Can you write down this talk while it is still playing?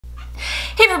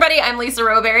everybody, I'm Lisa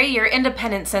Rowberry, your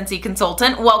independent Scentsy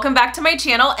consultant. Welcome back to my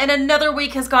channel, and another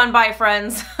week has gone by,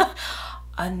 friends.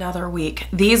 Another week.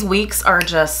 These weeks are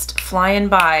just flying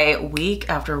by week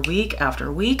after week after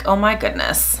week. Oh my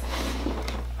goodness.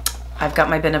 I've got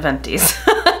my bin of empties.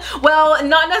 Well,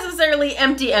 not necessarily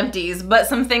empty empties, but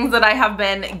some things that I have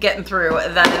been getting through,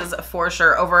 that is for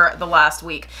sure, over the last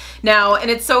week. Now, and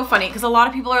it's so funny because a lot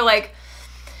of people are like,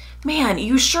 man,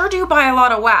 you sure do buy a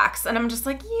lot of wax. And I'm just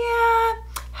like, yeah,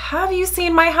 have you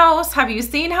seen my house? Have you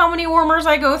seen how many warmers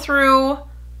I go through?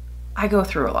 I go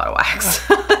through a lot of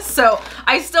wax. So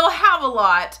I still have a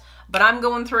lot, but I'm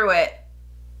going through it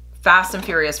fast and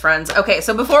furious, friends. Okay,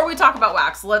 so before we talk about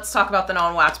wax, let's talk about the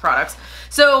non-wax products.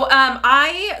 So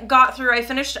I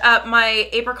finished up my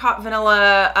apricot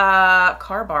vanilla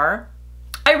car bar.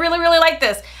 I really like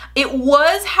this. It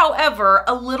was, however,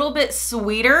 a little bit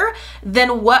sweeter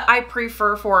than what I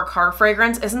prefer for a car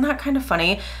fragrance. Isn't that kind of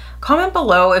funny? Comment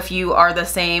below if you are the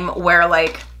same, where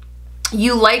like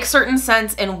you like certain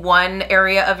scents in one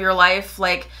area of your life.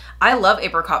 Like I love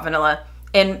apricot vanilla.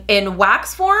 In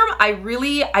wax form,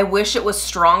 I wish it was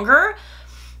stronger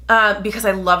because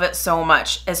I love it so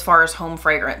much as far as home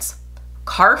fragrance.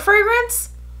 Car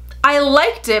fragrance, I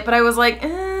liked it, but I was like,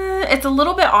 it's a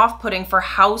little bit off-putting for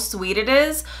how sweet it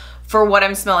is for what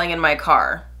I'm smelling in my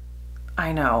car.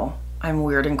 I know, I'm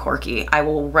weird and quirky. I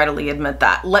will readily admit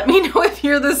that. Let me know if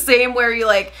you're the same, where you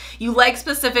like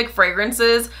specific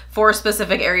fragrances for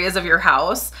specific areas of your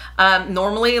house.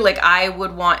 Normally, like I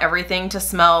would want everything to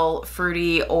smell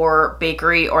fruity or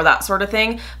bakery or that sort of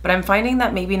thing, but I'm finding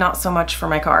that maybe not so much for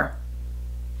my car.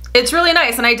 It's really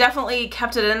nice, and I definitely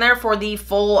kept it in there for the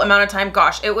full amount of time.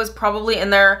 Gosh, it was probably in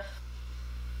there.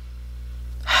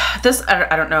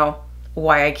 I don't know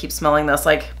why I keep smelling this.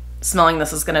 Like, smelling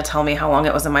this is gonna tell me how long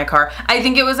it was in my car. I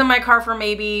think it was in my car for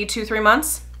maybe 2-3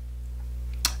 months.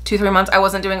 2-3 months. I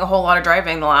wasn't doing a whole lot of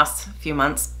driving the last few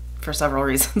months for several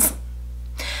reasons.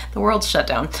 The world's shut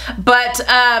down. But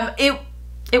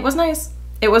it was nice.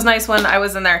 It was nice when I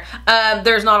was in there.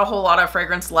 There's not a whole lot of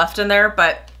fragrance left in there,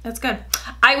 but it's good.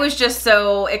 I was just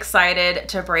so excited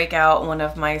to break out one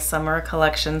of my summer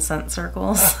collection scent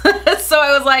circles. So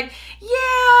I was like, yeah,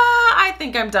 I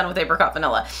think I'm done with apricot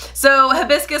vanilla. So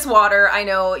hibiscus water, I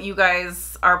know you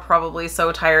guys are probably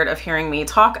so tired of hearing me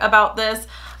talk about this.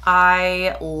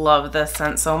 I love this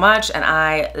scent so much, and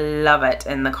I love it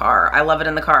in the car. I love it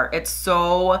in the car. It's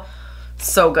so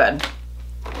good.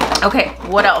 Okay,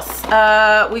 what else?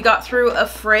 We got through a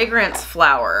fragrance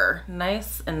flower.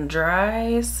 Nice and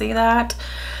dry, see that?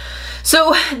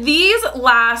 So these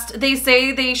last, they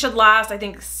say they should last, I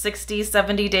think 60,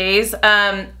 70 days.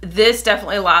 This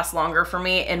definitely lasts longer for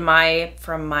me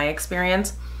from my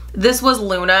experience. This was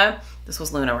Luna. This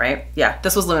was Luna, right? Yeah,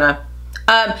 this was Luna.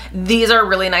 These are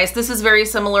really nice. This is very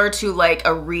similar to like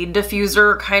a reed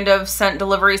diffuser kind of scent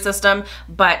delivery system,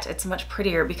 but it's much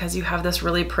prettier because you have this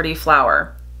really pretty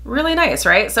flower. Really nice,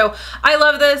 right? So I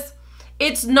love this.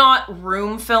 It's not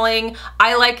room filling.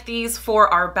 I like these for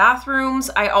our bathrooms.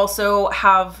 I also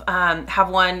have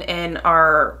one in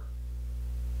our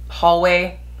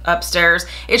hallway upstairs.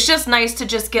 It's just nice to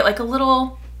just get like a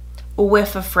little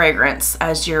whiff of fragrance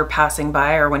as you're passing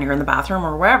by, or when you're in the bathroom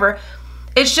or wherever.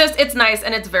 It's nice,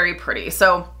 and it's very pretty.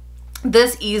 So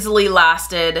this easily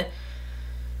lasted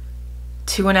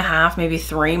 2.5, maybe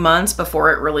 3 months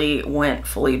before it really went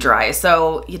fully dry.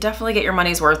 So you definitely get your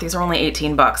money's worth. These are only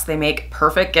 18 bucks. They make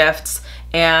perfect gifts,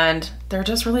 and they're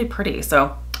just really pretty.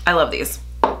 So I love these.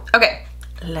 Okay,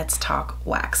 let's talk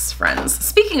wax, friends.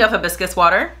 Speaking of hibiscus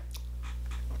water,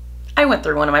 I went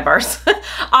through one of my bars.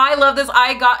 I love this.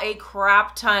 I got a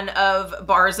crap ton of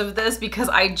bars of this because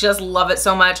I just love it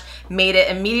so much. Made it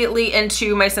immediately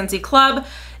into my Scentsy Club.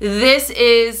 This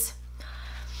is,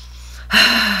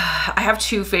 I have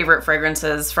two favorite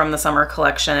fragrances from the summer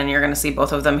collection, and you're gonna see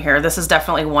both of them here. This is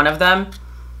definitely one of them.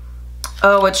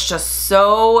 Oh, it's just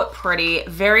so pretty,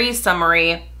 very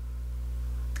summery.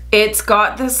 It's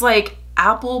got this like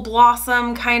apple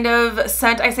blossom kind of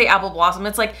scent. I say apple blossom,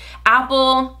 it's like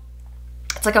apple.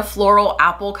 It's like a floral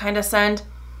apple kind of scent,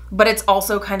 but it's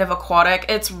also kind of aquatic.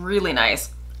 It's really nice.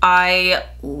 I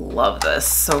love this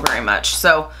so very much.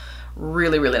 So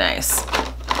really nice.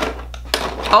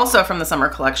 Also from the summer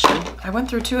collection, I went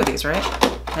through 2 of these, right?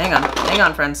 Hang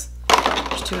on, friends.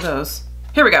 There's 2 of those.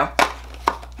 Here we go.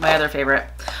 My other favorite.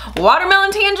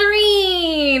 Watermelon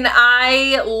tangerine.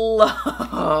 I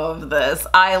love this.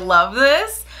 I love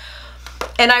this.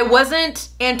 And I wasn't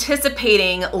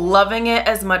anticipating loving it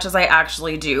as much as I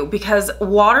actually do, because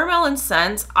watermelon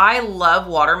scents, I love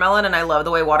watermelon and I love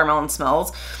the way watermelon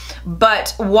smells.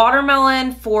 But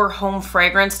watermelon for home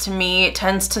fragrance to me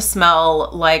tends to smell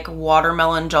like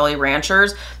watermelon Jolly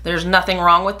Ranchers. There's nothing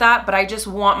wrong with that, but I just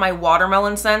want my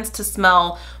watermelon scents to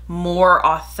smell more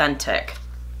authentic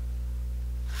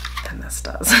than this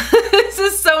does. This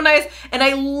is so nice. And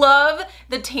I love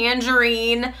the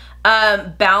tangerine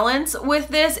balance with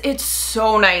this. It's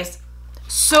so nice.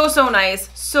 So nice.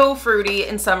 So fruity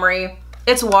and summery.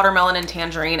 It's watermelon and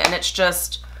tangerine, and it's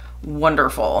just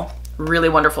wonderful. Really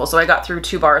wonderful. So I got through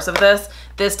 2 bars of this.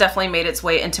 This definitely made its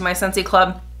way into my Scentsy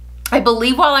Club. I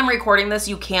believe while I'm recording this,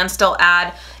 you can still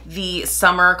add the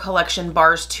summer collection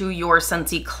bars to your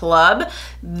Scentsy Club.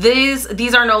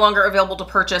 These are no longer available to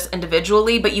purchase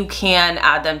individually, but you can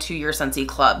add them to your Scentsy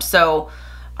Club. So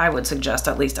I would suggest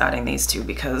at least adding these 2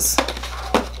 because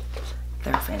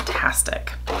they're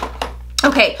fantastic.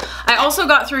 Okay, I also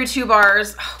got through 2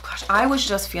 bars. Oh gosh, I was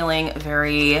just feeling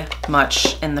very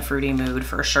much in the fruity mood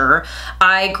for sure.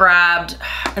 I grabbed,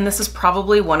 and this is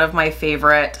probably one of my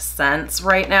favorite scents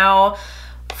right now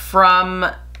from,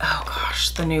 oh gosh,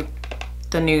 the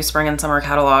new spring and summer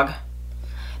catalog.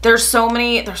 There's so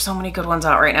many good ones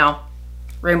out right now.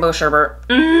 Rainbow Sherbet.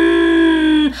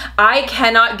 I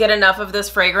cannot get enough of this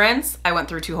fragrance. I went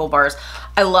through 2 whole bars.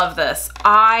 I love this.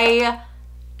 I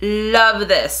love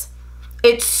this.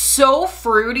 It's so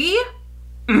fruity.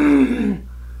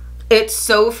 It's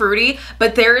so fruity,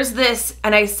 but there is this,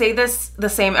 and I say this the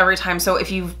same every time, so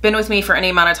if you've been with me for any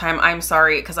amount of time, I'm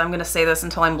sorry, because I'm gonna say this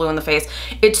until I'm blue in the face.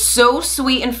 It's so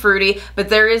sweet and fruity, but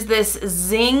there is this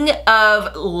zing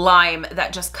of lime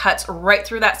that just cuts right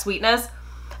through that sweetness,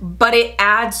 but it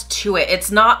adds to it.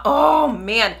 It's not, oh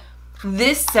man,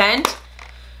 this scent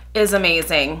is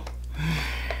amazing.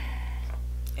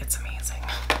 It's amazing.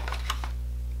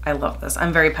 I love this.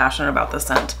 I'm very passionate about this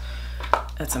scent.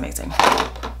 It's amazing.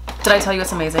 Did I tell you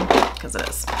it's amazing? Because it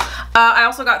is. I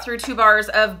also got through 2 bars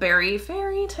of Berry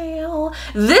Fairy Tale.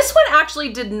 This one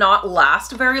actually did not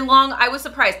last very long. I was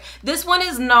surprised. This one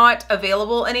is not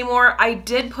available anymore. I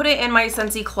did put it in my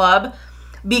Scentsy Club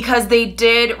because they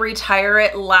did retire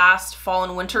it last fall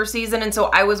and winter season, and so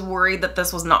I was worried that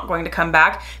this was not going to come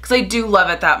back because I do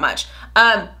love it that much.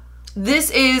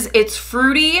 It's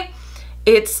fruity.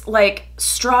 It's like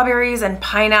strawberries and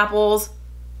pineapples.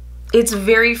 It's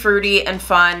very fruity and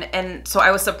fun, and so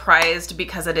I was surprised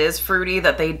because it is fruity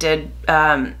that they did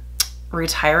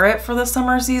retire it for the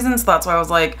summer season, so that's why I was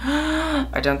like,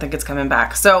 I don't think it's coming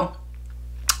back. So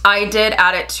I did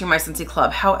add it to my Scentsy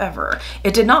Club. However,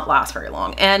 it did not last very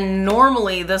long, and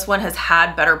normally this one has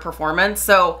had better performance,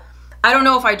 so I don't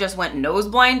know if I just went nose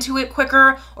blind to it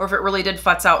quicker or if it really did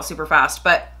futz out super fast,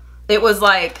 but it was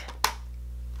like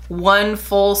 1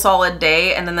 full solid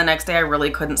day, and then the next day I really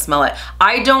couldn't smell it.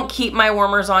 I don't keep my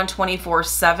warmers on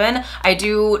 24/7. I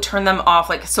do turn them off,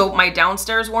 like, so my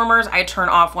downstairs warmers I turn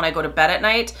off when I go to bed at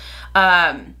night.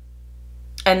 And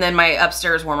then my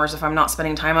upstairs warmers, if I'm not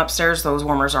spending time upstairs, those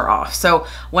warmers are off. So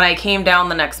when I came down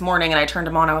the next morning and I turned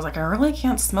them on, I was like, I really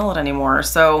can't smell it anymore.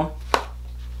 So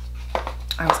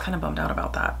I was kind of bummed out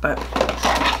about that, but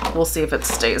we'll see if it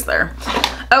stays there.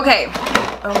 Okay.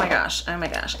 Oh my gosh. Oh my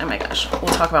gosh. Oh my gosh.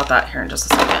 We'll talk about that here in just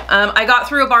a second. I got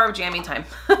through a bar of Jammy Time.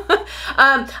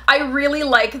 I really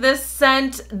like this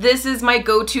scent. This is my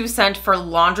go-to scent for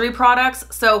laundry products.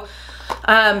 So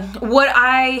what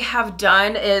I have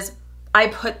done is I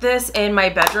put this in my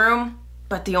bedroom,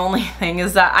 but the only thing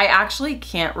is that I actually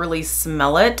can't really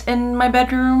smell it in my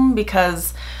bedroom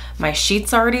because my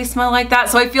sheets already smell like that.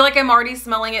 So I feel like I'm already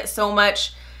smelling it so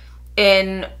much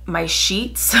in my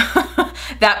sheets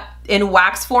that in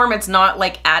wax form it's not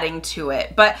like adding to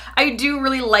it. But I do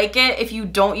really like it. If you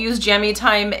don't use Jammy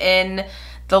Time in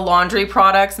the laundry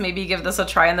products, maybe give this a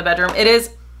try in the bedroom. It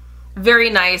is very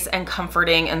nice and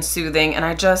comforting and soothing, and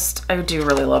I do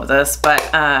really love this, but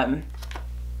I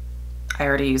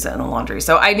already use it in the laundry,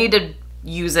 so I need to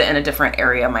use it in a different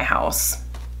area of my house,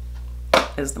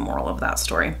 is the moral of that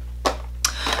story.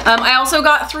 I also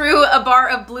got through a bar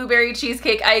of blueberry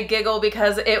cheesecake. I giggle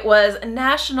because it was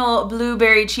National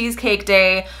Blueberry Cheesecake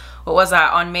Day. What was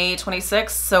that, on May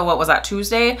 26th? So what was that,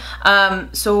 Tuesday?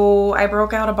 So I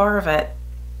broke out a bar of it.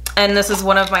 And this is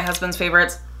one of my husband's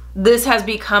favorites. This has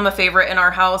become a favorite in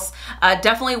our house.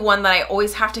 Definitely one that I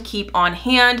always have to keep on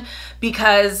hand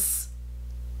because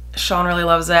Sean really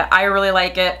loves it. I really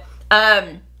like it.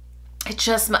 It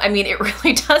just, I mean, it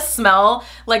really does smell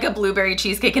like a blueberry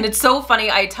cheesecake. And it's so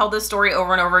funny. I tell this story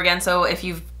over and over again. So if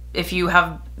you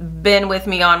have been with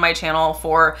me on my channel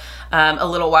for a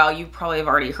little while, you probably have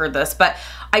already heard this, but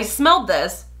I smelled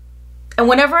this, and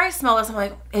whenever I smell this, I'm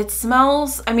like, it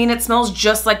smells, I mean, it smells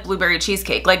just like blueberry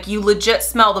cheesecake. Like, you legit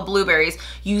smell the blueberries.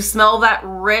 You smell that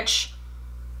rich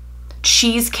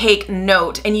cheesecake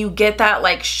note, and you get that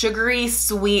like sugary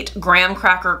sweet graham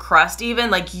cracker crust even.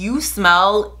 Like you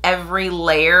smell every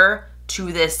layer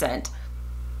to this scent.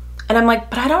 And I'm like,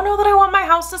 but I don't know that I want my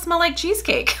house to smell like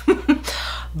cheesecake.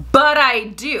 But I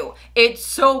do. It's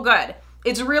so good.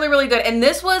 It's really, really good. And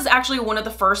this was actually one of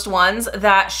the first ones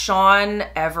that Sean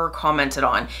ever commented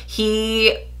on.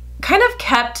 He kind of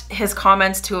kept his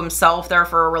comments to himself there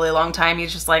for a really long time.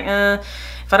 He's just like,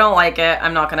 if I don't like it,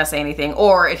 I'm not gonna say anything.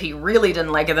 Or if he really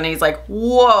didn't like it, then he's like,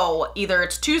 whoa, either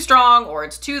it's too strong or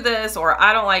it's too this, or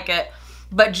I don't like it.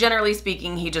 But generally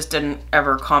speaking, he just didn't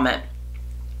ever comment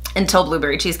until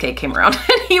blueberry cheesecake came around.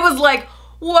 And he was like,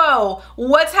 whoa,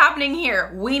 what's happening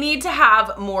here? We need to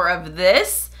have more of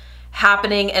this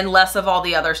happening and less of all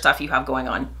the other stuff you have going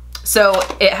on. So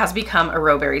it has become a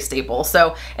Rowberry staple.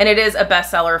 So, and it is a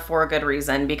bestseller for a good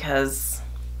reason, because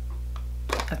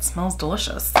it smells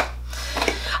delicious.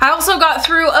 I also got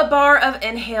through a bar of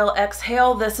Inhale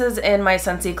Exhale. This is in my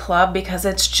Scentsy Club because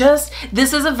it's just,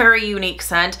 this is a very unique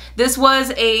scent. This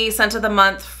was a scent of the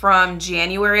month from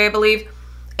January, I believe.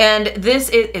 And this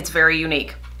is, it's very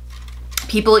unique.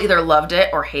 People either loved it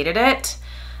or hated it.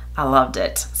 I loved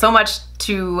it so much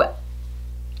to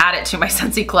add it to my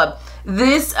Scentsy Club.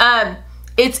 This,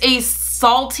 it's a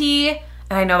salty, and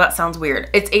I know that sounds weird.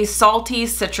 It's a salty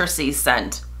citrusy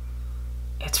scent.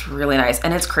 It's really nice,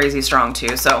 and it's crazy strong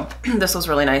too. So this was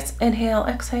really nice. Inhale,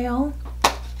 exhale.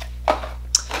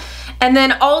 And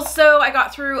then also I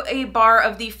got through a bar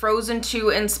of the Frozen 2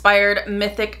 inspired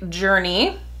Mythic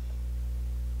Journey.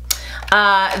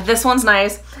 This one's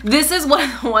nice. This is one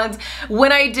of the ones,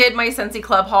 when I did my Scentsy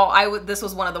Club haul, this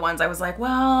was one of the ones I was like,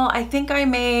 well, I think I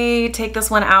may take this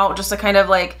one out just to kind of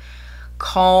like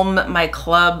calm my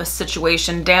club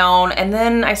situation down. And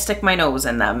then I stick my nose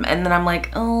in them. And then I'm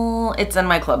like, oh, it's in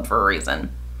my club for a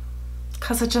reason.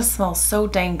 Because it just smells so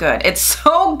dang good. It's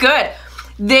so good.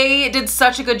 They did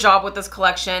such a good job with this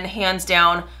collection. Hands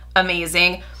down,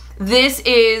 amazing. This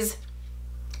is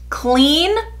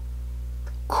clean,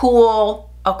 cool,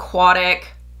 aquatic,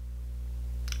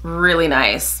 really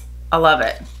nice. I love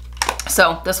it.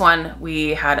 So this one we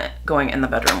had it going in the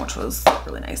bedroom, which was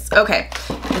really nice. Okay,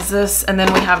 is this, and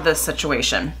then we have this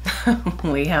situation.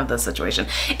 We have this situation.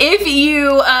 If you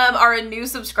are a new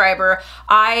subscriber,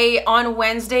 on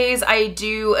Wednesdays, I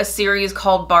do a series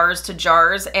called Bars to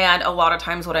Jars, and a lot of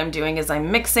times what I'm doing is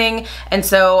I'm mixing, and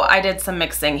so I did some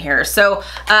mixing here. So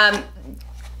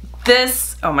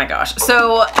this, oh my gosh.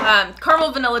 So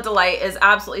Caramel Vanilla Delight is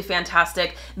absolutely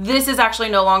fantastic. This is actually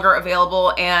no longer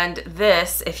available. And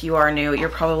this, if you are new, you're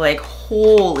probably like,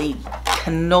 holy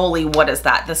cannoli, what is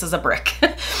that? This is a brick.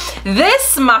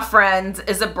 This, my friends,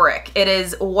 is a brick. It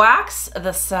is wax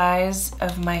the size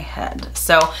of my head.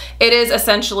 So it is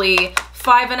essentially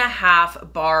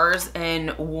 5.5 bars in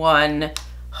one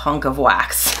hunk of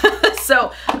wax.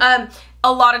 So,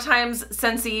 a lot of times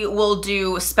Scentsy will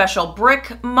do special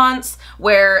brick months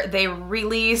where they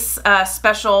release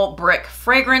special brick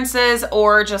fragrances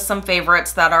or just some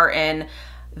favorites that are in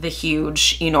the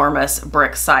huge, enormous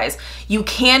brick size. You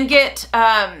can get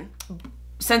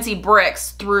Scentsy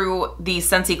bricks through the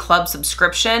Scentsy Club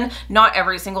subscription. Not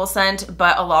every single scent,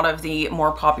 but a lot of the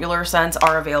more popular scents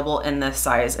are available in this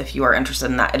size if you are interested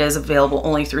in that. It is available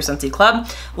only through Scentsy Club.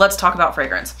 Let's talk about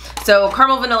fragrance. So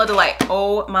Caramel Vanilla Delight,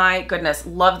 oh my goodness,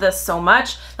 love this so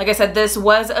much. Like I said, this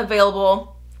was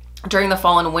available during the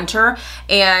fall and winter,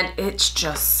 and it's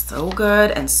just so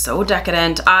good and so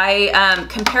decadent. I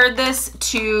compared this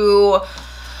to,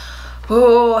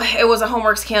 oh, it was a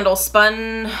Homeworks candle,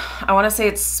 spun, I want to say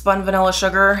it's spun vanilla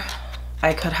sugar.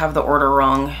 I could have the order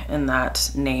wrong in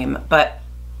that name, but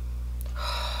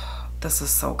this is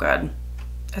so good.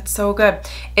 It's so good.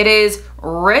 It is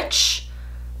rich,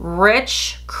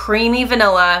 creamy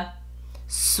vanilla,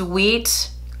 sweet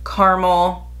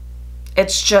caramel.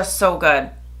 It's just so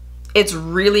good. It's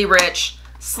really rich,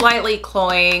 slightly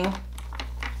cloying,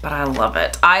 but I love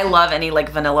it. I love any like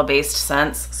vanilla based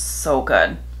scents. So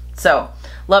good. So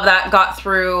love that. Got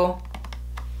through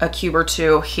a cube or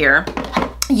two here.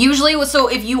 Usually, so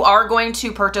if you are going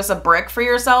to purchase a brick for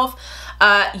yourself,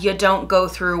 you don't go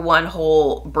through one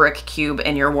whole brick cube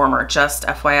in your warmer, just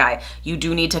FYI. You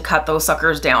do need to cut those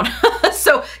suckers down.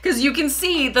 So, because you can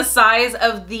see the size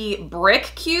of the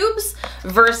brick cubes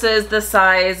versus the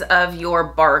size of your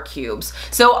bar cubes.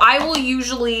 So I will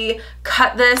usually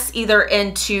cut this either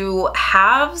into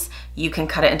halves. You can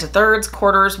cut it into thirds,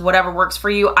 quarters, whatever works for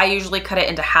you. I usually cut it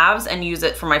into halves and use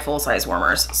it for my full-size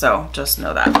warmers. So just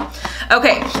know that.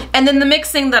 Okay, and then the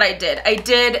mixing that I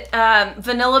did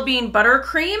vanilla bean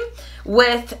buttercream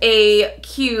with a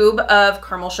cube of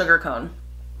caramel sugar cone.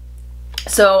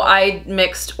 So I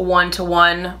mixed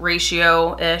 1-to-1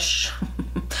 ratio-ish.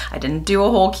 I didn't do a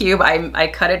whole cube, I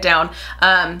cut it down.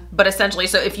 But essentially,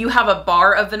 so if you have a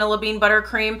bar of vanilla bean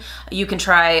buttercream, you can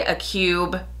try a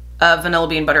cube of vanilla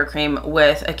bean buttercream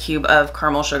with a cube of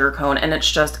caramel sugar cone, and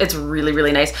it's really,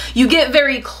 really nice. You get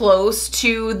very close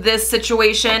to this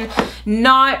situation,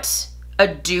 not a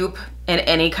dupe in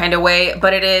any kind of way,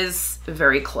 but it is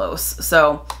very close.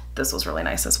 So this was really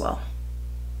nice as well.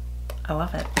 I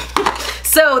love it.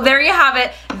 So there you have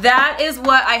it. That is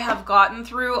what I have gotten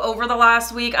through over the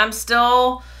last week. I'm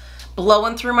still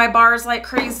blowing through my bars like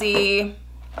crazy.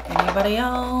 Anybody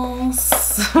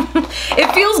else?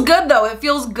 It feels good though. It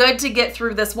feels good to get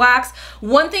through this wax.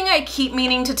 One thing I keep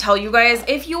meaning to tell you guys,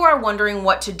 if you are wondering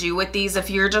what to do with these, if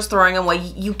you're just throwing them away,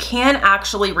 you can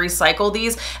actually recycle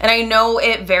these. And I know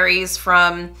it varies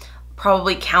from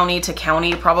probably county to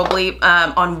county, probably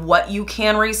on what you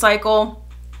can recycle.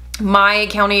 My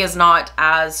county is not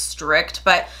as strict,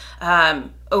 but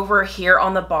over here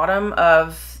on the bottom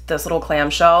of this little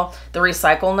clamshell, the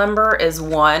recycle number is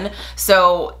 1.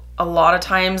 So a lot of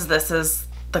times this is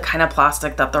the kind of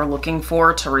plastic that they're looking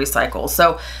for to recycle.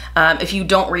 So if you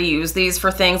don't reuse these for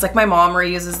things, like my mom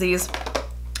reuses these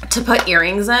to put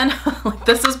earrings in. Like,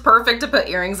 this is perfect to put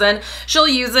earrings in. She'll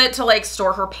use it to like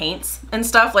store her paints and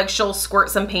stuff. Like, she'll squirt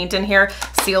some paint in here,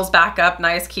 seals back up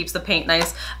nice, keeps the paint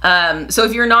nice. So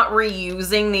if you're not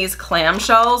reusing these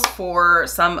clamshells for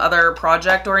some other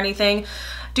project or anything,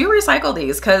 do recycle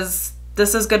these, because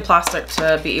this is good plastic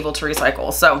to be able to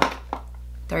recycle. So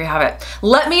there you have it.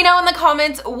 Let me know in the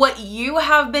comments what you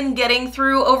have been getting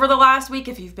through over the last week.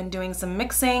 If you've been doing some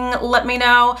mixing, let me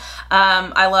know.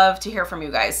 I love to hear from you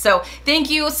guys. So thank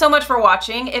you so much for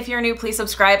watching. If you're new, please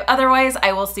subscribe. Otherwise,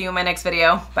 I will see you in my next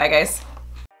video. Bye, guys.